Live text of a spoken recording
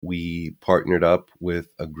we partnered up with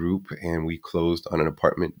a group and we closed on an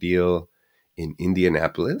apartment deal in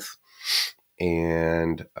Indianapolis.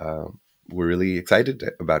 And we're really excited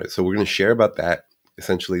about it. So we're going to share about that.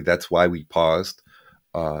 Essentially, that's why we paused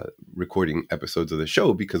recording episodes of the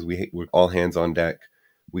show, because we're all hands on deck.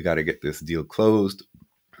 We got to get this deal closed.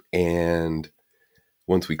 And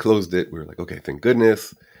once we closed it, we were like, okay, thank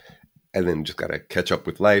goodness. And then just got to catch up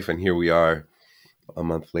with life. And here we are a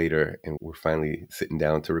month later, and we're finally sitting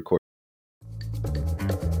down to record.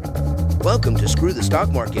 Welcome to Screw the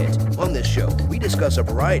Stock Market. On this show, we discuss a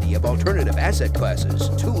variety of alternative asset classes,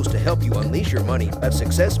 tools to help you unleash your money, a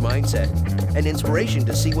success mindset, and inspiration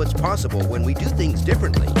to see what's possible when we do things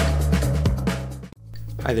differently.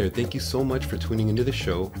 Hi there. Thank you so much for tuning into the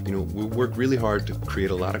show. We work really hard to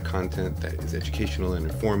create a lot of content that is educational and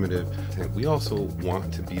informative. And we also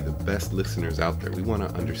want to be the best listeners out there. We want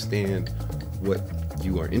to understand what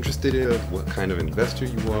you are interested in, what kind of investor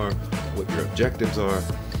you are, what your objectives are.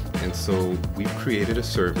 And so we've created a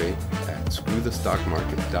survey at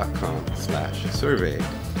screwthestockmarket.com/survey.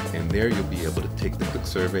 And there you'll be able to take the quick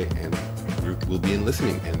survey, and we'll be in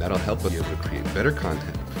listening, and that'll help us be able to create better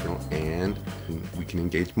content, and we can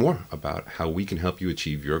engage more about how we can help you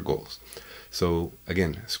achieve your goals. So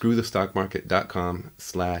again,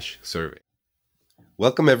 screwthestockmarket.com/survey.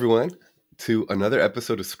 Welcome everyone to another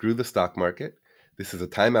episode of Screw the Stock Market. This is a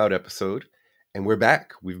timeout episode, and we're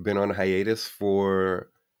back. We've been on hiatus for,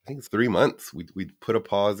 I think it's 3 months. We put a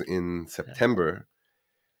pause in September,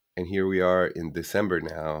 and here we are in December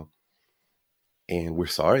now. And we're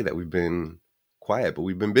sorry that we've been quiet, but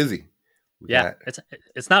we've been busy.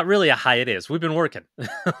 It's not really a hiatus. We've been working.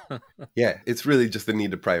 Yeah, it's really just the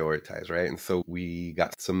need to prioritize, right? And so we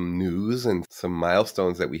got some news and some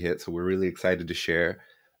milestones that we hit. So we're really excited to share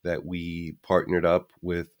that we partnered up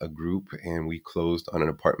with a group and we closed on an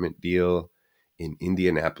apartment deal in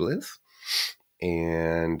Indianapolis.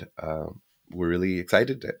 And we're really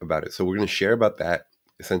excited about it. So we're going to share about that.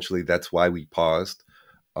 Essentially, that's why we paused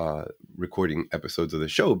recording episodes of the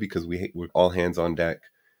show, because we're all hands on deck.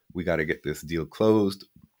 We got to get this deal closed.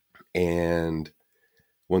 And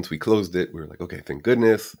once we closed it, we were like, okay, thank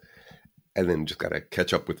goodness. And then just got to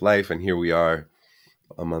catch up with life. And here we are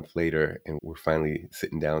a month later, and we're finally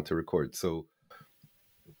sitting down to record. So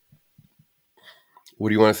what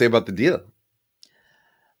do you want to say about the deal?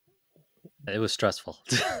 It was stressful.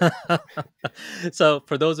 So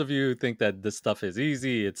for those of you who think that this stuff is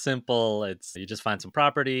easy, it's simple, you just find some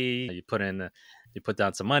property, you put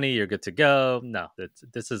down some money, you're good to go. No,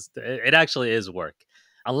 it actually is work.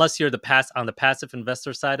 Unless you're on the passive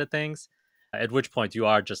investor side of things, at which point you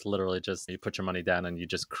are just literally you put your money down and you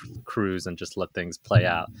just cruise and just let things play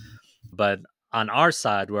out. But on our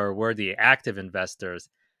side, where we're the active investors,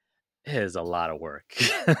 it is a lot of work.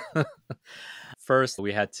 First,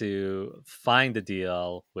 we had to find the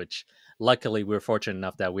deal, which luckily we're fortunate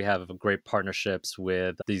enough that we have great partnerships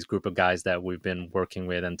with these group of guys that we've been working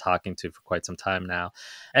with and talking to for quite some time now.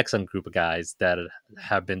 Excellent group of guys that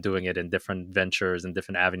have been doing it in different ventures and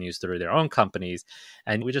different avenues through their own companies.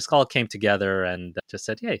 And we just all came together and just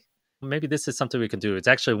said, hey, maybe this is something we can do. It's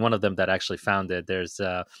actually one of them that actually found it. There's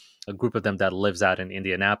a group of them that lives out in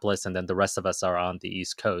Indianapolis, and then the rest of us are on the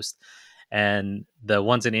East Coast. And the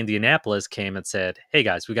ones in Indianapolis came and said, hey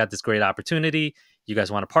guys, we got this great opportunity. You guys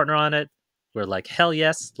want to partner on it? We're like, hell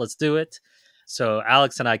yes, let's do it. So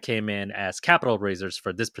Alex and I came in as capital raisers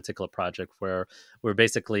for this particular project, where we're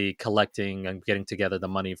basically collecting and getting together the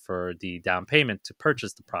money for the down payment to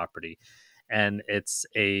purchase the property. And it's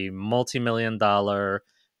a multi-million-dollar,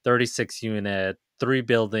 36-unit,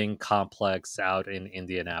 3-building complex out in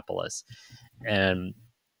Indianapolis. And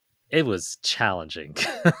it was challenging.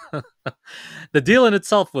 The deal in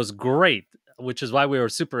itself was great, which is why we were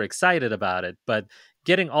super excited about it. But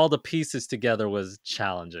getting all the pieces together was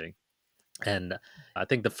challenging. And I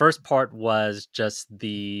think the first part was just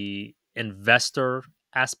the investor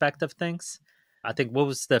aspect of things. I think, what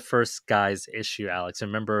was the first guy's issue, Alex? I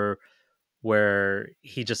remember where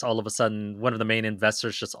he just all of a sudden, one of the main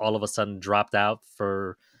investors just all of a sudden dropped out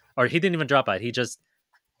or he didn't even drop out. He just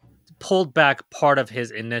pulled back part of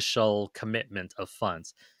his initial commitment of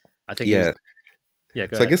funds. I think. Yeah.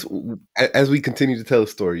 Go so ahead. I guess as we continue to tell the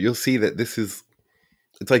story, you'll see that it's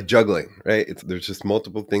like juggling, right? There's just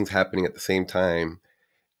multiple things happening at the same time.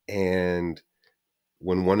 And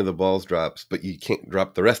when one of the balls drops, but you can't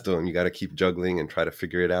drop the rest of them, you got to keep juggling and try to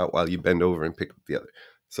figure it out while you bend over and pick up the other.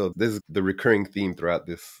 So this is the recurring theme throughout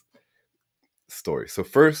this story. So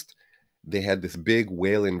first, they had this big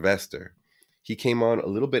whale investor. He came on a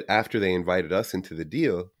little bit after they invited us into the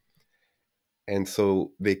deal. And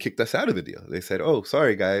so they kicked us out of the deal. They said, oh,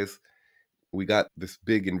 sorry, guys. we got this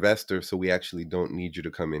big investor, so we actually don't need you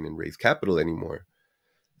to come in and raise capital anymore.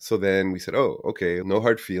 So then we said, oh, okay, no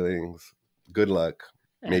hard feelings. Good luck.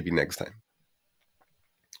 Yeah. Maybe next time.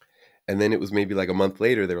 And then it was maybe like a month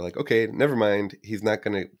later, they were like, okay, never mind. He's not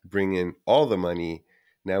going to bring in all the money.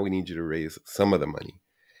 Now we need you to raise some of the money.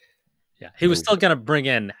 Yeah. He was still going to bring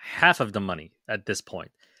in half of the money at this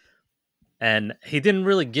point. And he didn't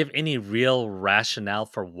really give any real rationale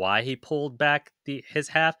for why he pulled back his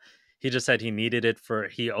half. He just said he needed it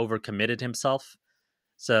he overcommitted himself.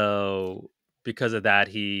 So because of that,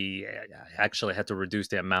 he actually had to reduce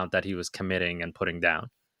the amount that he was committing and putting down.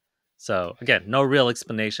 So again, no real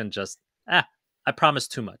explanation, just, I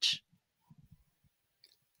promised too much.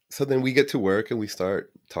 So then we get to work and we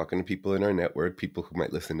start talking to people in our network, people who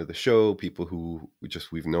might listen to the show, people who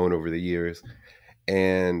we've known over the years.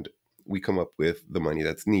 And we come up with the money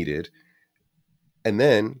that's needed. And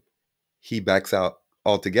then he backs out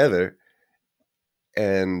altogether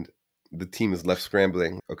and the team is left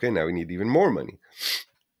scrambling. Okay, now we need even more money.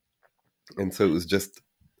 And so it was just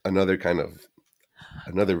another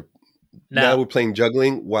now we're playing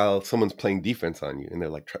juggling while someone's playing defense on you, and they're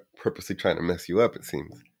like purposely trying to mess you up, it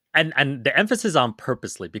seems. And the emphasis on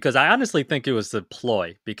purposely, because I honestly think it was a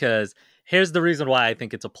ploy, because here's the reason why I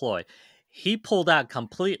think it's a ploy. He pulled out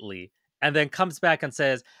completely and then comes back and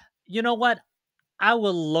says, you know what? I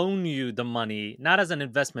will loan you the money, not as an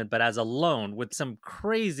investment, but as a loan with some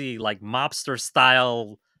crazy, like mobster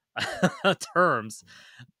style terms,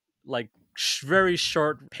 like very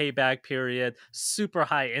short payback period, super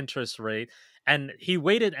high interest rate. And he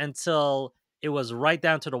waited until it was right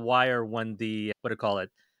down to the wire when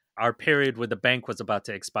our period with the bank was about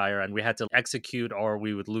to expire and we had to execute or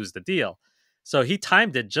we would lose the deal. So he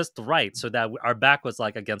timed it just right so that our back was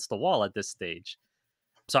like against the wall at this stage.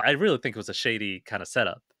 So I really think it was a shady kind of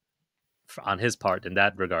setup on his part in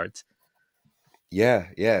that regards. Yeah.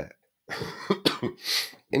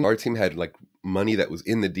 And our team had like money that was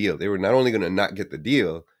in the deal. They were not only going to not get the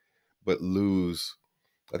deal, but lose,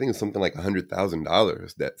 I think it was something like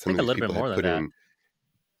 $100,000 that some of these people had put in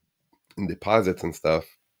deposits and stuff.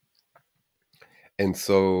 And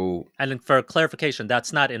so, and for clarification,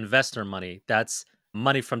 that's not investor money. That's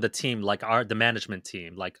money from the team, like the management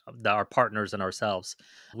team, like our partners and ourselves.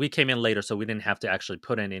 We came in later, so we didn't have to actually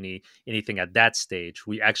put in anything at that stage.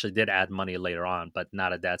 We actually did add money later on, but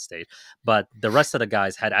not at that stage. But the rest of the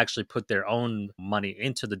guys had actually put their own money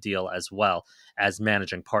into the deal as well as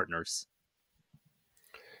managing partners.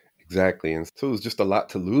 Exactly. And so it was just a lot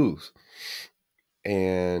to lose.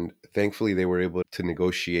 And thankfully, they were able to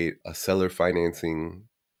negotiate a seller financing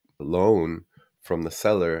loan from the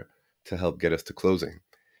seller to help get us to closing.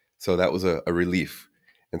 So that was a relief.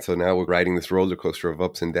 And so now we're riding this roller coaster of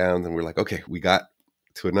ups and downs. And we're like, okay, we got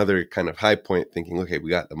to another kind of high point thinking, okay, we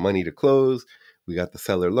got the money to close. We got the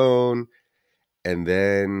seller loan. And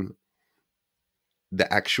then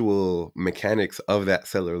the actual mechanics of that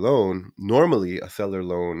seller loan, normally a seller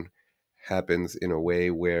loan happens in a way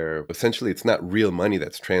where essentially it's not real money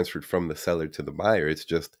that's transferred from the seller to the buyer. It's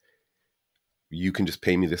just, you can just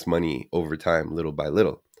pay me this money over time, little by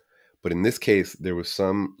little. But in this case, there was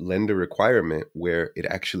some lender requirement where it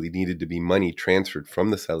actually needed to be money transferred from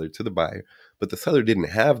the seller to the buyer, but the seller didn't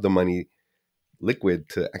have the money liquid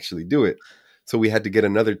to actually do it. So we had to get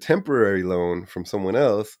another temporary loan from someone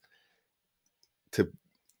else to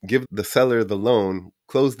give the seller the loan,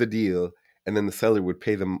 close the deal, and then the seller would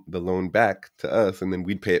pay the loan back to us, and then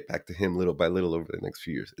we'd pay it back to him little by little over the next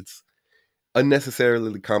few years. It's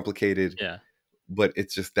unnecessarily complicated. Yeah. But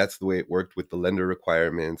it's just, that's the way it worked with the lender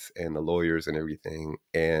requirements and the lawyers and everything.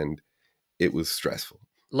 And it was stressful.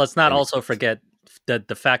 Let's not also forget that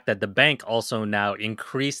the fact that the bank also now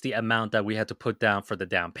increased the amount that we had to put down for the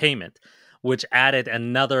down payment, which added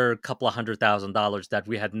another couple of $100,000 that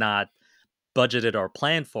we had not budgeted or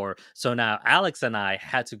planned for. So now Alex and I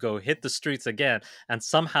had to go hit the streets again and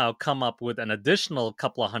somehow come up with an additional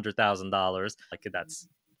couple of $100,000. Like, that's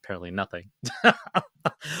apparently nothing.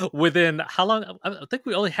 Within how long? I think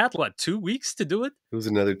we only had 2 weeks to do it. It was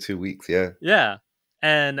another 2 weeks. Yeah.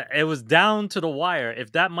 And it was down to the wire.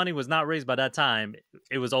 If that money was not raised by that time,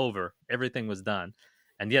 it was over. Everything was done.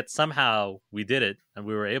 And yet somehow we did it and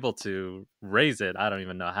we were able to raise it. I don't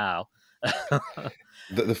even know how.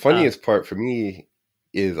 The funniest part for me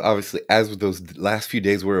is obviously, as those last few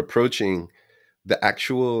days were approaching, the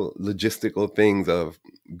actual logistical things of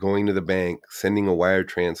going to the bank, sending a wire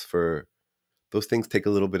transfer, those things take a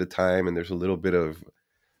little bit of time, and there's a little bit of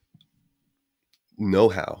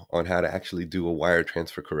know-how on how to actually do a wire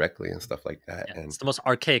transfer correctly and stuff like that. Yeah, and it's the most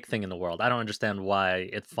archaic thing in the world. I don't understand why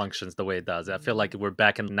it functions the way it does. I feel like we're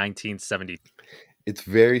back in 1970. It's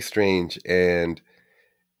very strange, and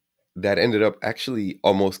that ended up actually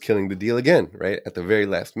almost killing the deal again, right? At the very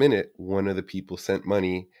last minute, one of the people sent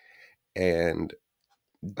money, and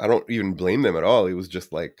I don't even blame them at all. It was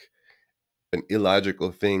just like an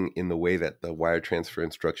illogical thing in the way that the wire transfer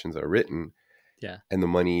instructions are written, Yeah. and the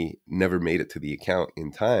money never made it to the account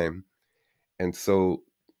in time. And so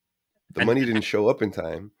the And money didn't show up in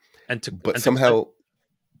time, and to but and to somehow.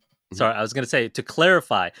 sorry, I was going to say, to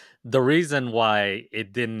clarify, the reason why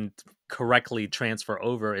it didn't correctly transfer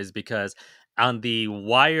over is because on the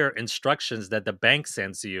wire instructions that the bank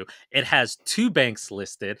sends you, it has two banks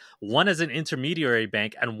listed. One is an intermediary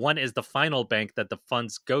bank, and one is the final bank that the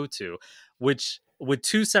funds go to, which with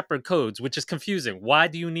two separate codes, which is confusing. Why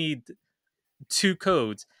do you need two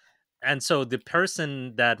codes? And so the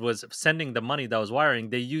person that was sending the money that was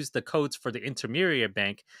wiring, they used the codes for the intermediary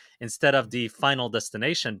bank instead of the final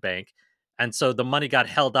destination bank. And so the money got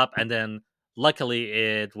held up, and then luckily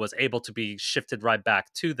it was able to be shifted right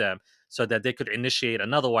back to them so that they could initiate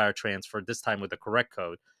another wire transfer, this time with the correct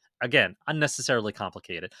code. Again, unnecessarily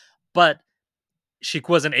complicated. But she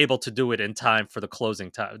wasn't able to do it in time for the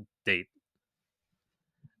closing date.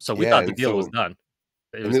 So we Yeah, thought the and deal was so, done.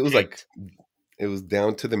 It and was it was like, inked. it was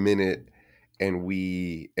down to the minute, and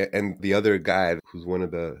and the other guy who's one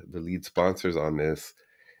of the lead sponsors on this,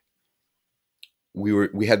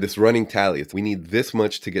 we had this running tally. We need this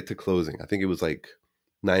much to get to closing. I think it was like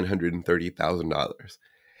 $930,000.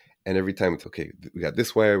 And every time it's okay, we got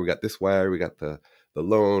this wire, we got this wire, we got the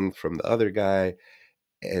loan from the other guy,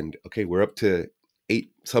 and okay, we're up to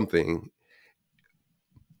eight something,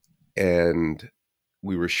 and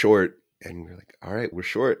we were short, and we're like, all right, we're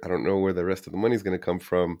short. I don't know where the rest of the money's going to come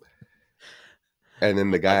from. And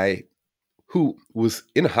then the But guy who was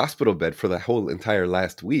in a hospital bed for the whole entire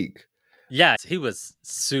last week. yeah, he was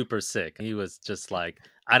super sick. He was just like,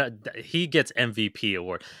 I don't. He gets MVP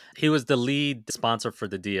award. He was the lead sponsor for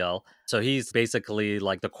the deal, so he's basically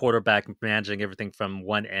like the quarterback managing everything from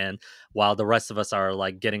one end, while the rest of us are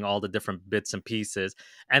like getting all the different bits and pieces.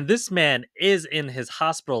 And this man is in his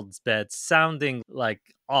hospital bed, sounding like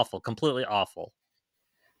awful, completely awful.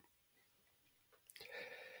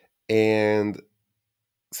 And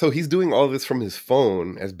so he's doing all this from his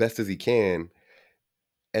phone as best as he can.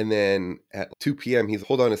 And then at 2 p.m., he's,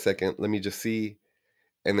 hold on a second, let me just see.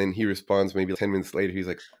 And then he responds maybe 10 minutes later. He's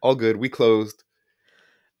like, all good, we closed.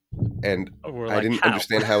 And We're I like, didn't how?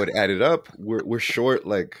 understand how it added up. We're short,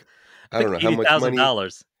 like, I I think don't know how eighty much thousand money.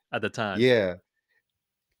 dollars at the time. Yeah.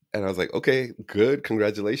 And I was like, okay, good,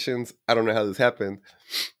 congratulations. I don't know how this happened.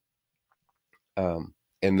 Um,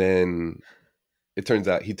 and then it turns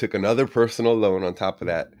out he took another personal loan on top of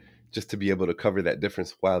that just to be able to cover that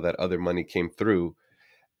difference while that other money came through.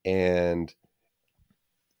 And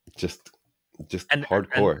just And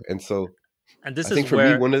hardcore. And so and this I is think for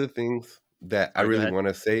me, where. one of the things that I Sorry, go really ahead. want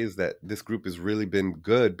to say is that this group has really been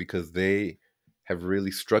good because they have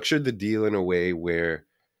really structured the deal in a way where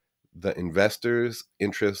the investors'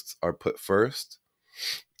 interests are put first.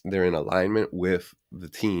 They're in alignment with the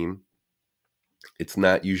team. It's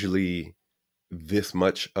not usually this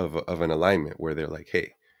much of an alignment where they're like,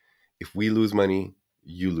 hey, if we lose money,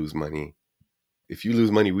 you lose money. If you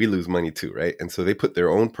lose money, we lose money too, right? And so they put their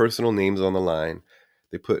own personal names on the line.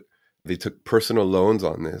 They put they took personal loans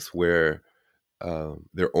on this where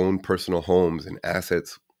their own personal homes and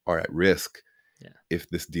assets are at risk Yeah. if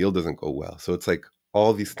this deal doesn't go well. So it's like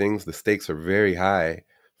all these things, the stakes are very high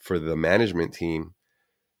for the management team.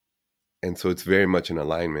 And so it's very much in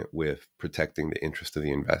alignment with protecting the interest of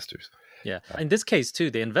the investors. Yeah. In this case,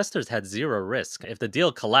 too, the investors had zero risk. If the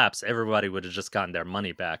deal collapsed, everybody would have just gotten their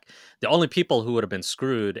money back. The only people who would have been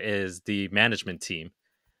screwed is the management team,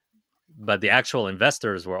 but the actual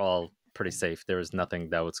investors were all pretty safe. There was nothing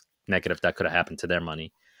that was negative that could have happened to their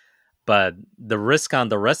money. But the risk on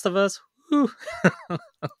the rest of us, whew.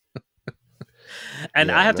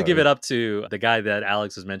 And I Yeah, have to no, give it up to the guy that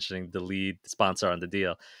Alex was mentioning, the lead sponsor on the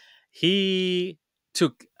deal. He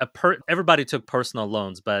took everybody took personal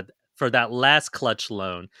loans, but for that last clutch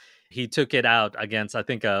loan, he took it out against, I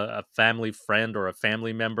think, a family friend or a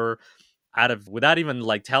family member, out of without even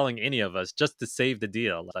like telling any of us, just to save the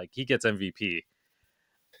deal. Like, he gets MVP.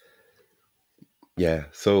 yeah.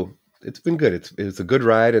 So it's been good. It's a good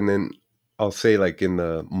ride. And then I'll say, like, in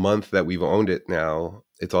the month that we've owned it now,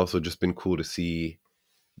 it's also just been cool to see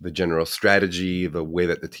the general strategy, the way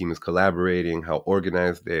that the team is collaborating, how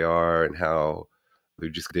organized they are, and how they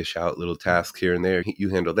just dish out little tasks here and there. You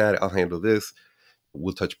handle that, I'll handle this.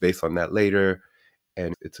 We'll touch base on that later.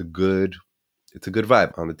 And it's a good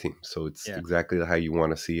vibe on the team. So it's Yeah. exactly how you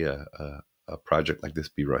want to see a project like this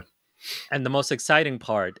be run. And the most exciting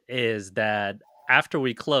part is that after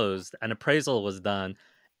we closed, an appraisal was done,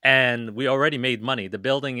 and we already made money. The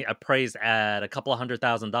building appraised at a couple of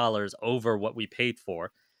 $100,000 over what we paid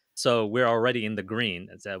for. So we're already in the green.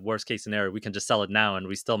 It's a worst case scenario. We can just sell it now and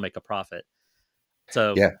we still make a profit.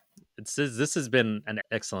 So Yeah, this has been an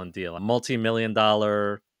excellent deal. A multi-million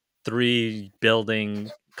dollar, 3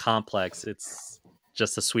 building complex. It's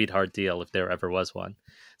just a sweetheart deal if there ever was one.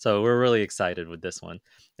 So we're really excited with this one.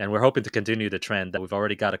 And we're hoping to continue the trend that we've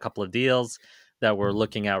already got a couple of deals that we're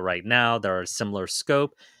looking at right now that are similar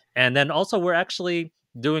scope. And then also we're actually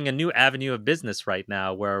doing a new avenue of business right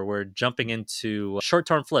now where we're jumping into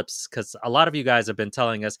short-term flips, because a lot of you guys have been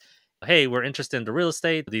telling us, hey, we're interested in the real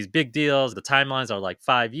estate, these big deals, the timelines are like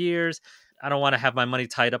 5 years. I don't want to have my money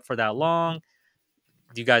tied up for that long.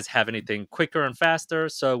 Do you guys have anything quicker and faster?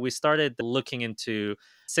 So we started looking into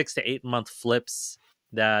 6 to 8 month flips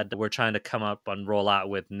that we're trying to come up and roll out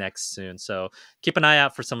with next soon. So keep an eye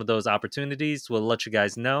out for some of those opportunities. We'll let you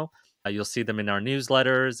guys know. You'll see them in our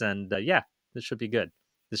newsletters. And yeah, this should be good.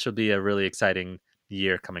 This should be a really exciting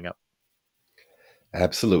year coming up.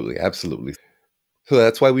 absolutely. Absolutely. So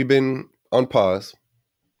that's why we've been on pause,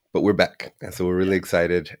 but we're back. And so we're really Yeah.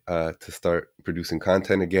 excited to start producing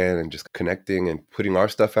content again and just connecting and putting our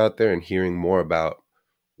stuff out there and hearing more about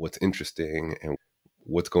what's interesting and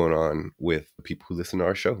what's going on with the people who listen to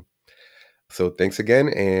our show. So thanks again.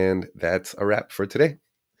 And that's a wrap for today.